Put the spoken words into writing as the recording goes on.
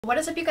What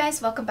is up, you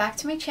guys? Welcome back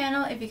to my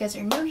channel. If you guys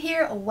are new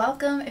here,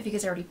 welcome. If you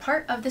guys are already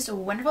part of this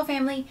wonderful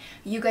family,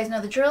 you guys know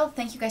the drill.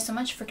 Thank you guys so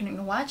much for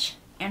continuing to watch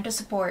and to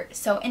support.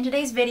 So in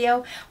today's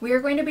video, we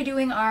are going to be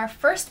doing our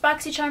first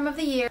Boxycharm of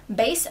the year,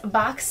 base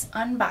box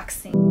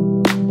unboxing.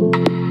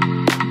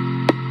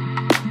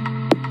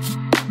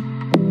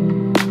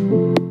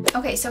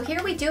 Okay, so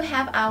here we do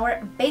have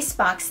our base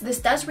box. This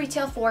does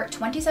retail for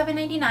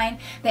 $27.99.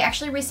 They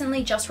actually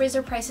recently just raised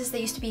their prices. They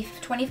used to be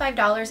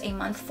 $25 a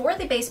month for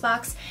the base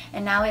box,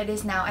 and now it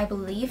is I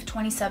believe,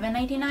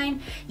 $27.99.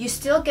 You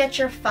still get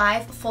your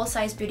 5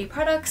 full-size beauty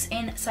products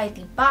inside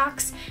the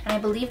box, and I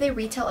believe they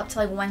retail up to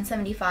like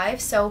 $175.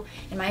 So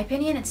in my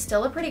opinion, it's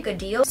still a pretty good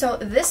deal. So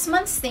this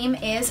month's theme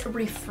is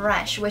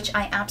refresh, which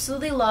I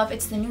absolutely love.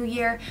 It's the new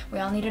year. We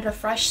all needed a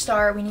fresh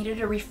start. We needed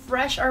to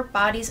refresh our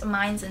bodies,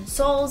 minds, and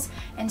souls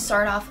and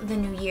start off the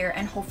new year,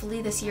 and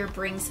hopefully this year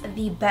brings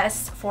the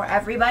best for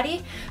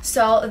everybody.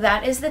 So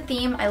that is the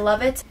theme. I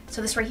love it.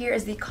 So this right here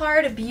is the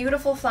card.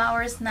 Beautiful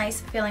flowers,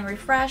 nice, feeling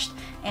refreshed,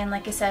 and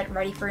like I said,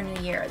 ready for a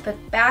new year. The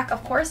back,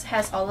 of course,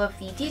 has all of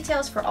the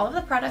details for all of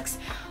the products,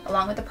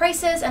 along with the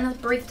prices and a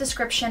brief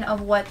description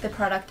of what the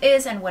product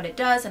is and what it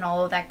does and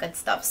all of that good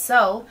stuff.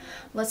 So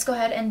let's go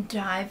ahead and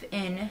dive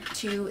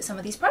into some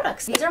of these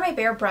products. These are my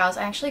bare brows.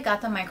 I actually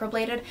got them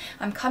microbladed.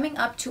 I'm coming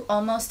up to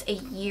almost a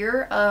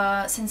year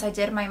since I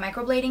did my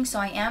microblading, so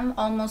I am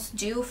almost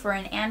due for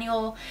an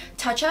annual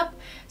touch-up.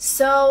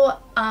 So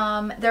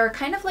they're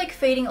kind of like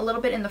fading a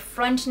little bit in the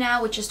front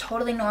now, which is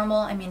totally normal.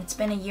 I mean, it's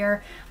been a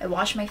year. I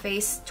wash my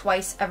face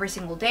twice every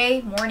single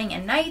day, morning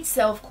and night,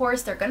 so of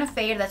course they're gonna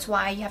fade. That's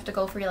why you have to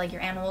go for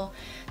your annual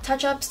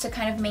touch-ups to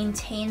kind of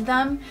maintain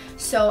them.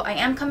 So I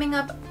am coming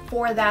up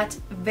for that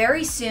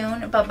very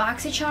soon, but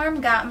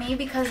Boxycharm got me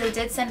because they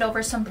did send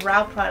over some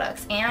brow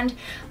products, and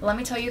let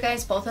me tell you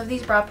guys, both of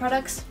these brow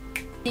products,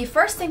 the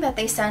first thing that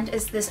they sent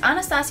is this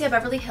Anastasia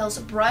Beverly Hills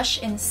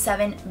brush in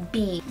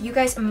 7B. You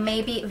guys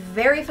may be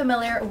very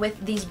familiar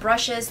with these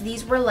brushes.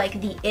 These were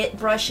like the it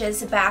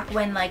brushes back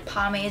when like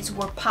pomades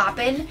were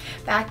poppin',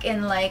 back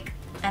in like,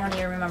 I don't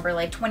even remember,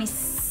 like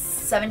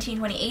 2017,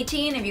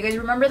 2018. If you guys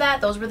remember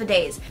that, those were the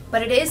days.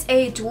 But it is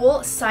a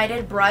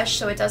dual-sided brush,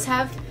 so it does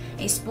have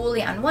a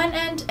spoolie on one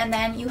end, and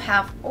then you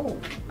have, oh,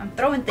 I'm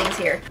throwing things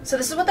here. So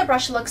this is what the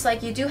brush looks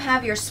like. You do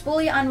have your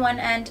spoolie on one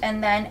end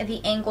and then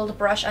the angled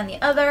brush on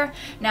the other.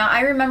 Now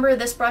I remember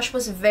this brush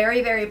was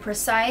very, very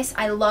precise.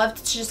 I loved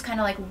to just kind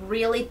of like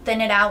really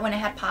thin it out when it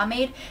had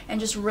pomade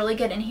and just really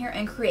get in here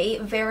and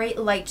create very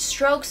light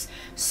strokes.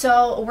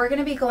 So we're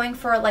gonna be going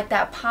for like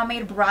that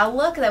pomade brow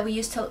look that we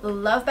used to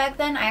love back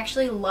then. I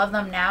actually love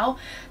them now.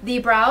 The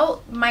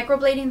brow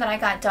microblading that I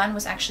got done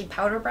was actually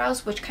powder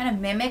brows, which kind of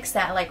mimics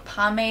that like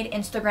pomade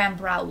Instagram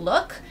brow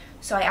look.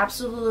 So I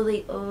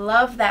absolutely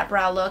love that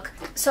brow look.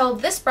 So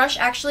this brush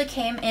actually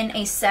came in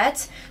a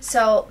set.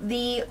 So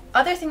the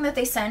other thing that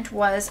they sent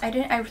was,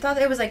 I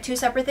thought it was like 2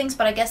 separate things,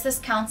 but I guess this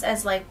counts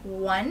as like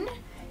one.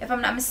 If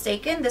I'm not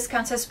mistaken, this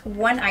counts as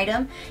one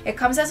item. It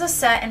comes as a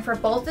set, and for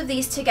both of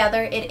these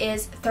together, it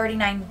is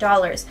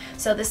 $39.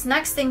 So this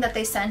next thing that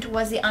they sent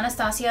was the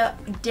Anastasia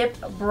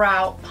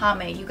Dipbrow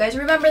Pomade. You guys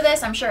remember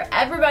this? I'm sure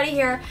everybody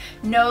here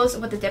knows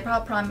what the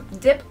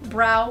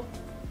Dipbrow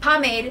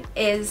Pomade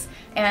is,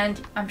 and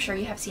I'm sure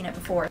you have seen it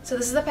before. So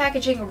this is the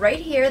packaging right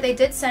here. They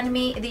did send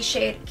me the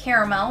shade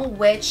Caramel,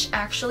 which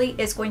actually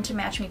is going to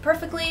match me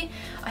perfectly.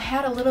 I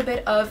had a little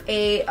bit of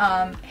a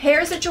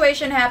hair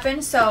situation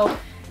happen, so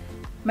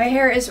my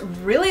hair is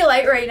really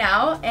light right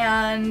now,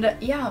 and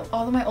yeah,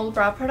 all of my old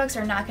brow products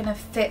are not gonna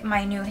fit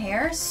my new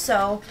hair,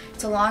 so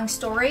it's a long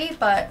story,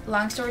 but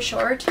long story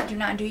short, do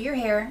not do your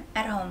hair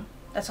at home.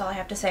 That's all I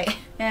have to say.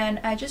 And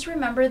I just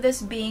remember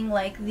this being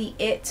like the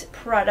it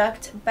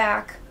product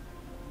back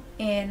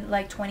in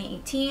like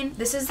 2018.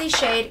 This is the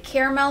shade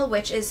Caramel,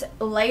 which is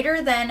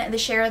lighter than the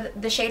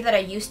shade that I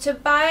used to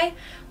buy,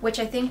 which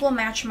I think will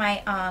match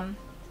my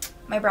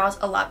my brows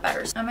a lot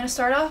better. So I'm gonna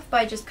start off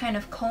by just kind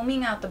of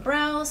combing out the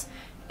brows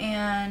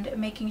and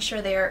making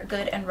sure they're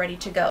good and ready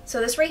to go.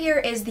 So this right here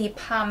is the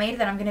pomade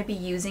that I'm going to be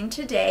using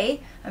today.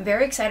 I'm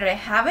very excited. I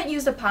haven't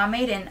used a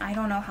pomade in I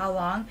don't know how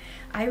long.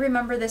 I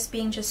remember this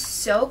being just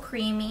so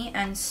creamy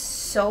and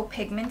so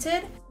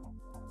pigmented.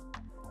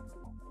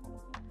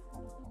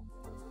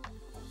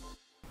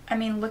 I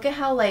mean, look at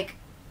how like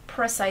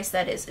precise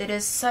that is. It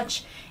is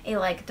such a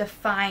like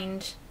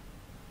defined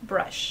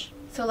brush.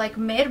 So like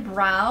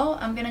mid-brow,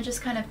 I'm going to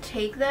just kind of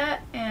take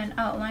that and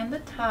outline the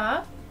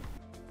top.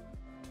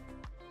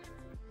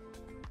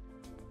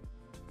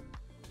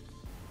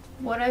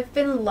 What I've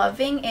been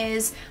loving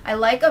is I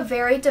like a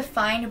very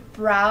defined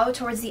brow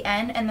towards the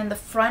end, and then the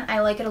front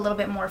I like it a little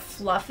bit more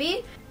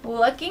fluffy.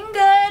 Looking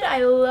good.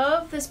 I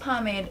love this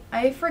pomade.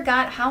 I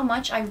forgot how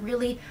much I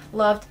really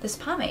loved this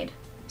pomade.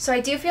 So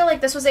I do feel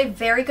like this was a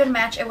very good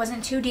match. It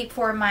wasn't too deep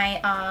for my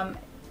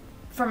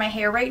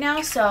hair right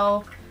now,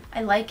 so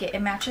I like it.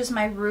 It matches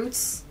my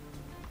roots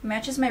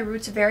Matches my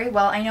roots very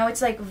well. I know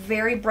it's like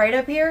very bright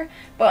up here,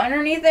 but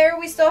underneath there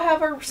we still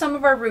have some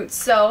of our roots.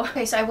 So,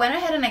 okay, so I went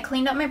ahead and I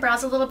cleaned up my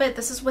brows a little bit.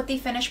 This is what the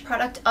finished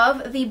product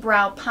of the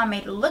brow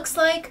pomade looks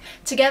like.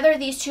 Together,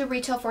 these two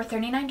retail for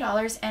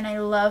 $39, and I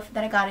love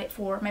that I got it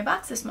for my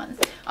box this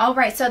month.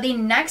 Alright, so the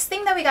next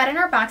thing that we got in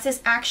our box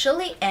is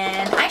actually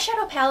an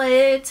eyeshadow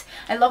palette.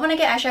 I love when I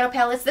get eyeshadow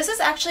palettes. This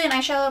is actually an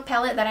eyeshadow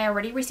palette that I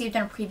already received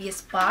in a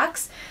previous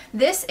box.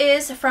 This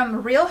is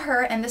from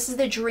RealHer, and this is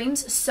the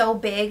Dreams So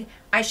Big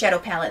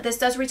eyeshadow palette. This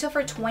does retail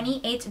for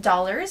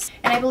 $28,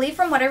 and I believe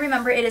from what I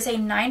remember it is a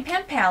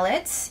 9-pan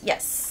palette.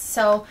 Yes,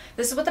 so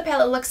this is what the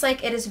palette looks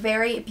like. It is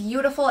very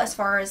beautiful as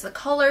far as the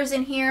colors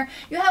in here.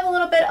 You have a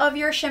little bit of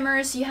your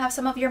shimmers, you have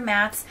some of your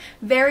mattes,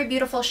 very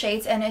beautiful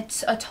shades, and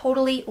it's a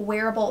totally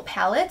wearable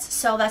palette.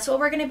 So that's what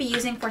we're going to be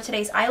using for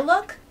today's eye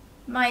look.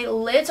 My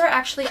lids are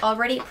actually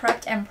already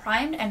prepped and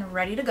primed and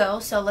ready to go,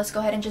 so let's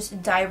go ahead and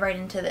just dive right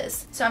into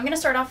this. So I'm going to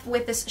start off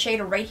with this shade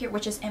right here,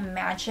 which is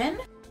Imagine.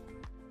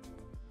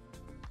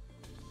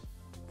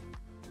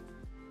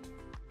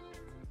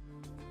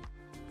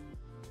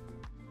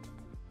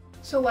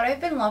 So what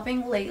I've been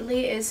loving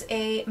lately is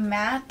a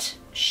matte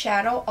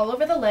shadow all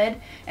over the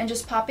lid and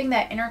just popping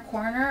that inner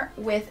corner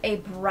with a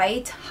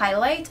bright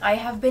highlight. I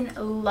have been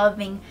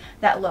loving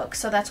that look.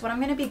 So that's what I'm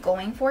going to be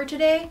going for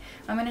today.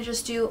 I'm going to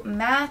just do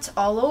matte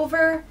all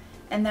over,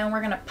 and then we're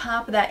going to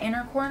pop that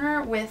inner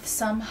corner with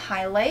some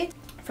highlight.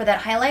 For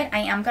that highlight, I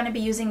am going to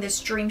be using this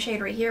Dream shade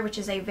right here, which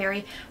is a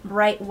very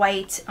bright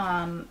white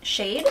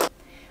shade.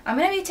 I'm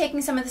going to be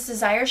taking some of this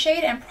Desire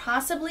shade and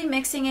possibly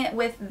mixing it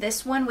with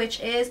this one, which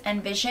is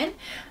Envision.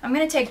 I'm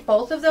going to take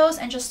both of those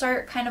and just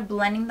start kind of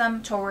blending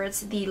them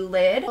towards the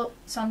lid.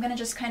 So I'm going to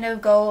just kind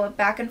of go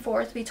back and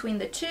forth between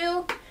the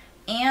two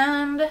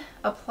and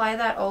apply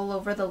that all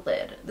over the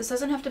lid. This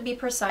doesn't have to be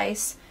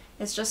precise.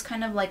 It's just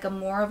kind of like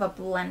more of a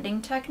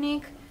blending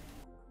technique.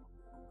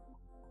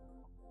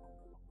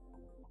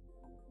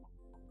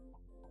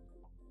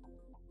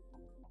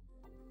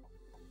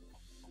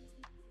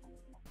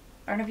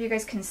 I don't know if you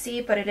guys can see,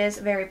 but it is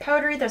very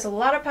powdery. There's a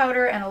lot of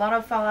powder and a lot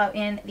of fallout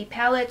in the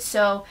palette,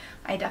 so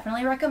I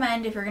definitely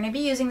recommend, if you're going to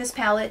be using this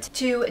palette,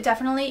 to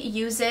definitely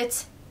use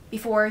it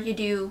before you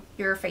do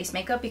your face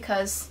makeup,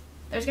 because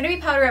there's going to be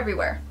powder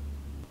everywhere.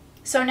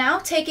 So now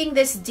taking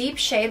this deep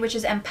shade, which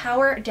is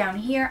Empower down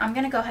here, I'm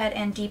going to go ahead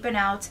and deepen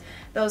out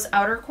those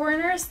outer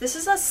corners. This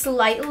is a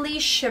slightly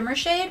shimmer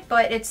shade,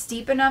 but it's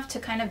deep enough to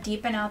kind of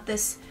deepen out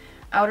this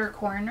outer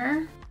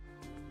corner.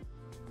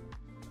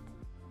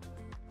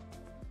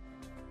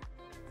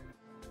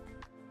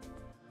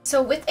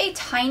 So with a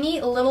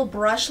tiny little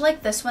brush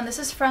like this one, this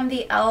is from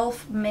the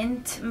e.l.f.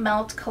 Mint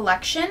Melt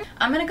collection,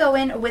 I'm going to go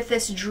in with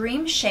this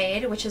Dream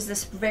shade, which is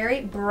this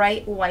very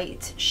bright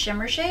white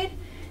shimmer shade.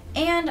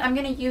 And I'm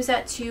going to use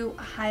that to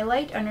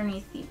highlight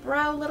underneath the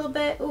brow a little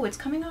bit. Ooh, it's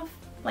coming off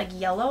like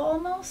yellow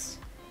almost.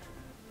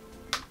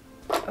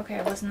 Okay,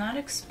 I was not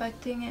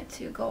expecting it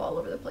to go all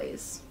over the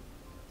place.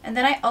 And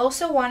then I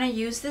also want to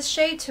use this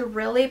shade to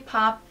really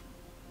pop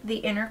the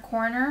inner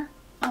corner.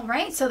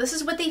 Alright, so this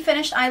is what the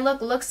finished eye look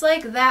looks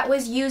like. That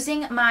was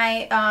using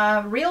my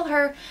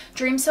RealHer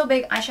Dream So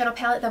Big eyeshadow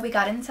palette that we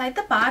got inside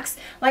the box.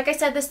 Like I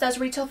said, this does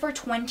retail for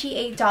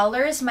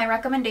 $28. My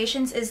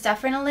recommendations is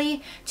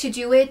definitely to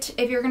do it,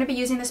 if you're going to be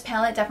using this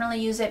palette,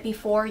 definitely use it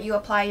before you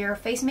apply your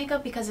face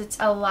makeup, because it's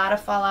a lot of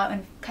fallout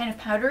and kind of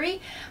powdery.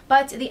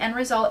 But the end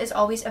result is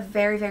always a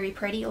very, very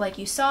pretty. Like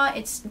you saw,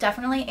 it's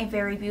definitely a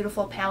very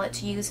beautiful palette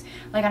to use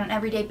like on an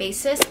everyday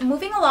basis.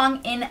 Moving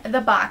along in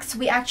the box,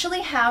 we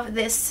actually have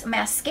this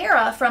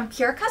mascara from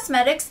Pure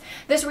Cosmetics.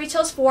 This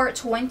retails for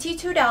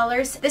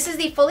 $22. This is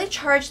the fully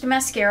charged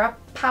mascara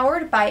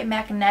powered by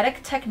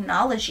magnetic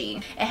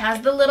technology. It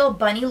has the little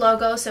bunny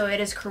logo, so it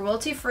is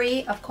cruelty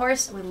free. Of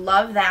course, we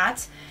love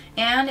that.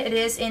 And it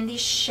is in the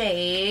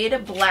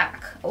shade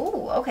Black.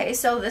 Oh, okay,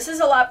 so this is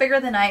a lot bigger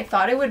than I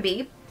thought it would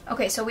be.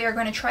 Okay, so we are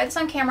going to try this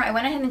on camera. I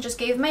went ahead and just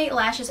gave my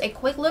lashes a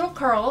quick little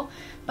curl,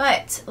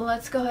 but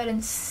let's go ahead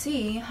and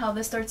see how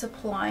this starts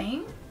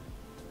applying.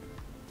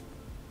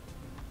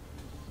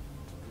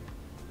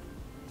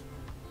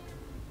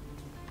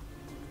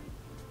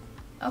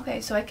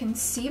 Okay, so I can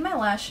see my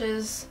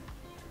lashes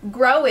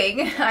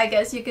growing, I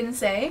guess you can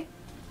say.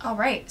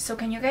 Alright, so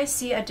can you guys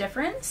see a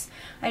difference?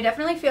 I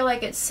definitely feel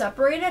like it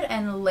separated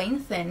and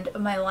lengthened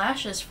my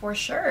lashes for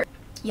sure.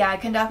 Yeah, I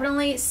can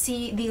definitely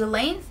see the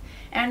length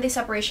and the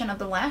separation of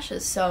the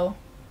lashes, so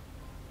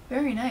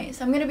very nice.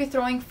 I'm going to be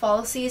throwing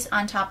falsies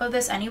on top of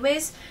this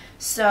anyways,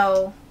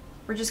 so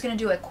we're just going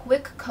to do a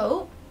quick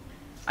coat.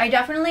 I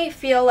definitely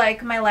feel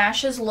like my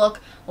lashes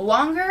look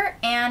longer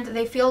and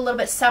they feel a little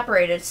bit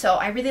separated, so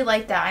I really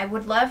like that. I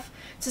would love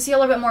to see a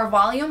little bit more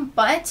volume,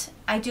 but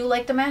I do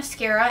like the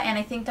mascara, and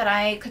I think that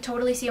I could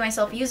totally see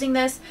myself using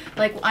this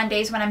like on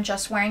days when I'm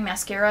just wearing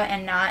mascara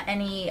and not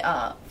any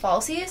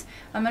falsies.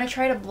 I'm going to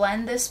try to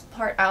blend this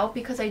part out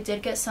because I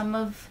did get some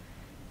of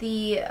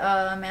the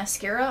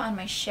mascara on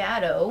my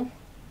shadow.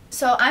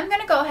 So I'm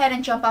going to go ahead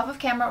and jump off of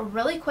camera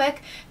really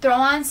quick, throw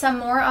on some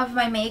more of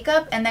my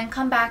makeup, and then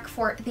come back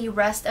for the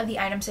rest of the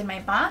items in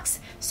my box.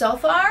 So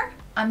far,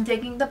 I'm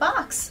digging the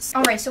box.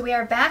 Alright, so we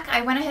are back.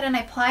 I went ahead and I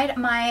applied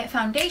my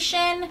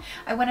foundation.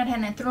 I went ahead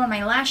and threw on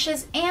my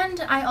lashes, and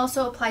I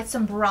also applied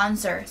some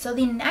bronzer. So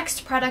the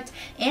next product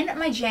in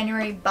my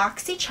January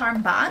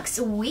Boxycharm box,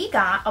 we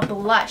got a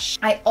blush.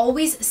 I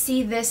always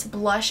see this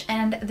blush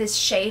and this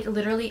shade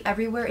literally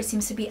everywhere. It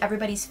seems to be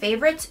everybody's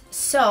favorite.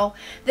 So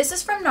this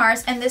is from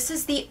NARS, and this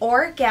is the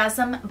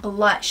Orgasm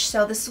Blush.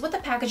 So this is what the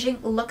packaging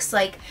looks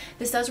like.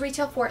 This does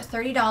retail for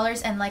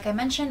 $30, and like I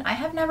mentioned, I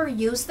have never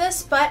used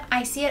this, but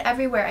I see it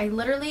everywhere. I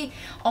literally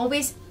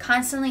always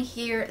constantly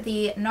hear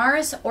the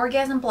NARS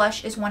Orgasm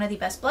Blush is one of the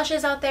best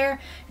blushes out there.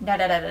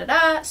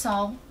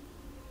 So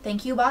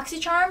thank you,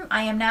 Boxycharm.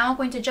 I am now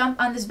going to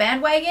jump on this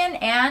bandwagon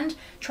and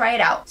try it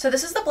out. So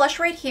this is the blush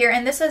right here,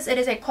 and this says it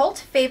is a cult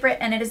favorite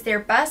and it is their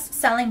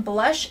best-selling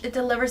blush. It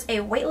delivers a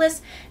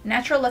weightless,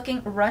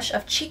 natural-looking rush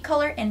of cheek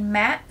color in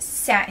matte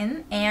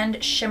satin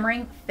and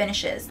shimmering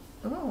finishes.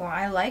 Ooh,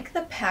 I like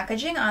the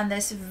packaging on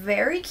this.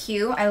 Very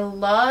cute. I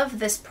love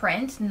this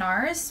print.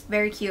 NARS,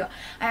 very cute.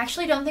 I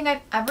actually don't think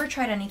I've ever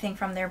tried anything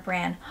from their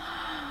brand.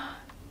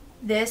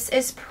 This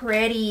is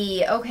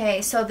pretty.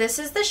 Okay, so this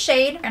is the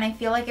shade, and I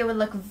feel like it would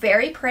look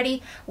very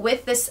pretty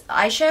with this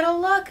eyeshadow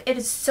look. It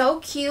is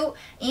so cute,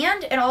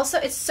 and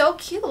it's so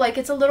cute. Like,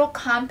 it's a little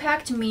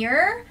compact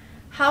mirror.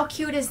 How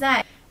cute is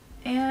that?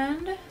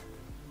 And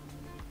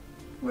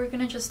we're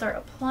gonna just start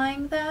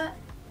applying that.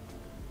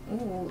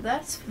 Ooh,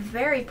 that's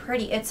very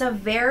pretty. It's a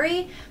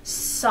very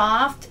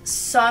soft,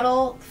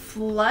 subtle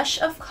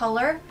flush of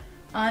color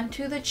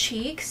onto the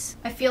cheeks.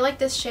 I feel like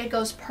this shade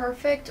goes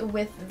perfect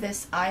with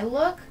this eye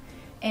look,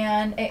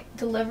 and it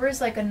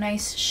delivers like a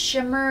nice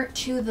shimmer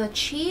to the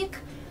cheek.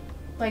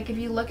 Like, if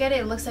you look at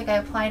it, it looks like I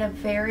applied a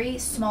very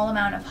small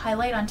amount of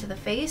highlight onto the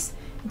face.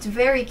 It's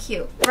very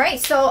cute. Right,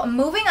 so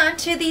moving on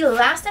to the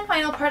last and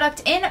final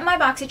product in my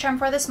Boxycharm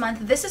for this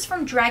month. This is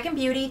from Dragun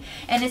Beauty,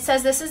 and it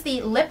says this is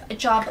the Lip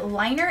Job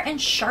Liner and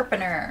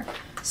Sharpener.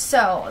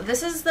 So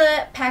this is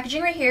the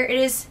packaging right here. It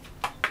is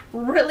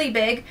really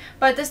big,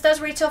 but this does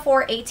retail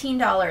for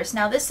 $18.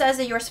 Now this says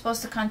that you're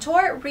supposed to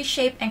contour,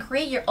 reshape, and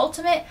create your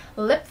ultimate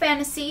lip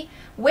fantasy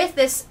with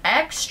this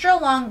extra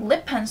long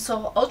lip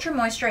pencil, ultra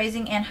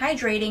moisturizing and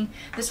hydrating.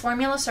 This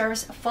formula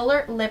serves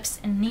fuller lips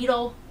and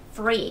needle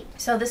free.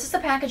 So this is the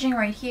packaging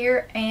right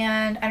here,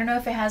 and I don't know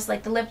if it has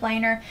like the lip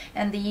liner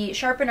and the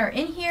sharpener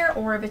in here,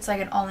 or if it's like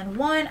an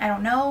all-in-one. I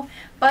don't know,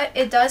 but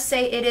it does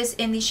say it is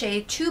in the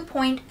shade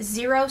 2.0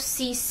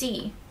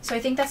 cc. So I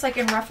think that's like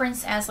in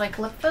reference as like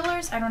lip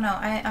fillers. I don't know.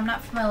 I'm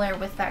not familiar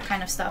with that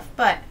kind of stuff,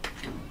 but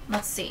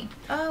let's see.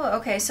 Oh,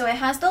 okay, so it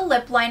has the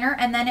lip liner,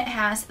 and then it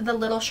has the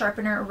little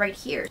sharpener right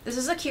here. This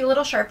is a cute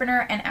little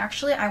sharpener, and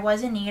actually I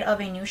was in need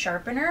of a new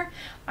sharpener.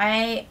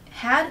 I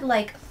had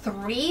like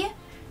 3,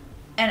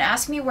 and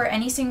ask me where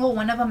any single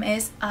one of them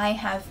is. I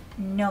have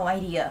no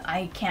idea.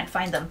 I can't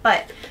find them.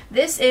 But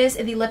this is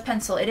the lip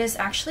pencil. It is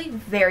actually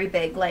very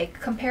big,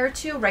 like compared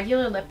to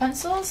regular lip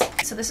pencils.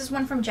 So this is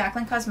one from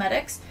Jaclyn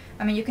Cosmetics.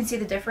 I mean, you can see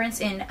the difference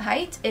in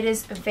height. It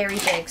is very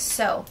big.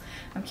 So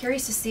I'm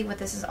curious to see what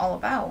this is all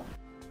about.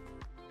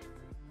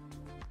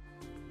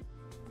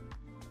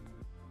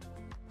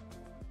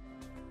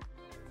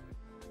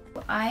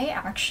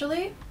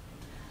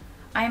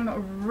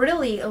 I'm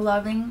really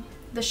loving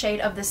the shade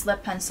of this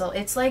lip pencil.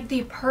 It's like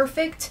the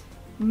perfect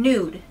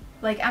nude,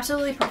 like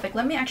absolutely perfect.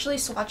 Let me actually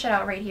swatch it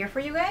out right here for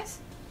you guys.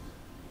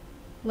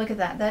 Look at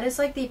that. That is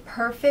like the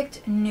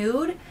perfect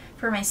nude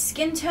for my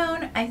skin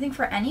tone. I think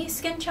for any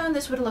skin tone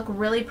this would look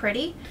really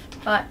pretty,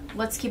 but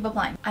let's keep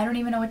applying. I don't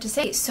even know what to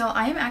say. So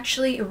I am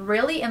actually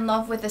really in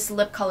love with this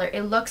lip color.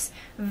 It looks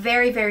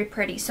very, very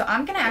pretty. So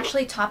I'm gonna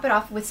actually top it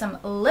off with some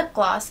lip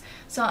gloss.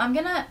 So I'm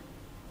gonna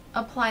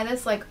apply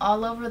this like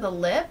all over the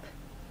lip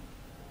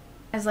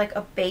as like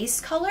a base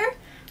color,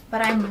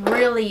 but I'm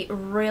really,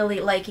 really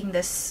liking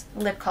this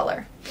lip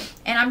color.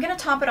 And I'm gonna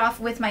top it off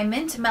with my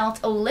Mint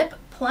Melt Lip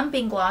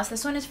Plumping Gloss.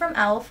 This one is from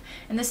e.l.f.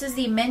 and this is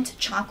the Mint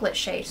Chocolate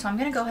shade. So I'm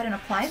gonna go ahead and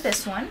apply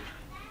this one.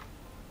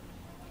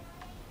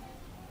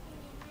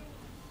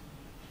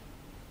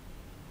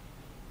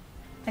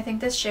 I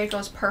think this shade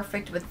goes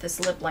perfect with this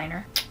lip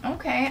liner.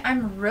 Okay,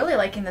 I'm really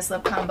liking this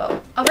lip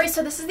combo. Alright,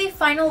 so this is the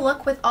final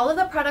look with all of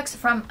the products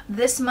from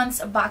this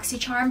month's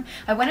Boxycharm.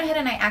 I went ahead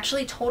and I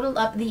actually totaled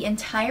up the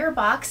entire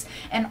box,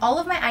 and all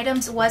of my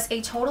items was a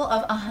total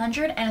of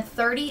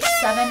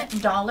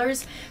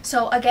 $137.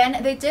 So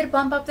again, they did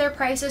bump up their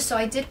prices, so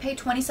I did pay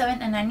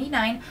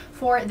 $27.99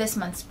 for this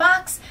month's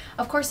box.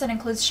 Of course, that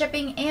includes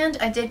shipping, and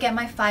I did get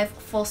my 5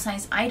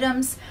 full-size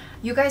items.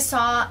 You guys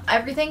saw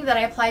everything that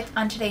I applied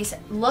on today's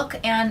look,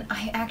 and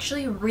I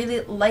actually really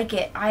like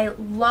it. I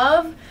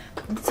love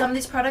some of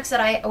these products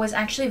that I was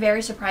actually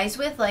very surprised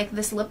with, like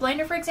this lip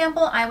liner, for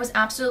example. I was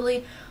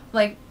absolutely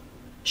like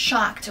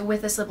shocked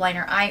with this lip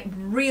liner. I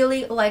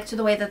really liked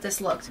the way that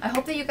this looked. I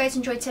hope that you guys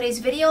enjoyed today's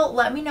video.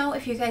 Let me know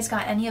if you guys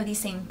got any of these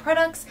same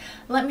products.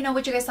 Let me know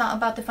what you guys thought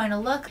about the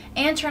final look,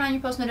 and turn on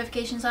your post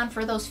notifications on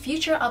for those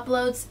future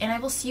uploads, and I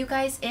will see you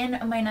guys in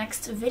my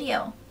next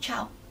video.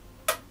 Ciao.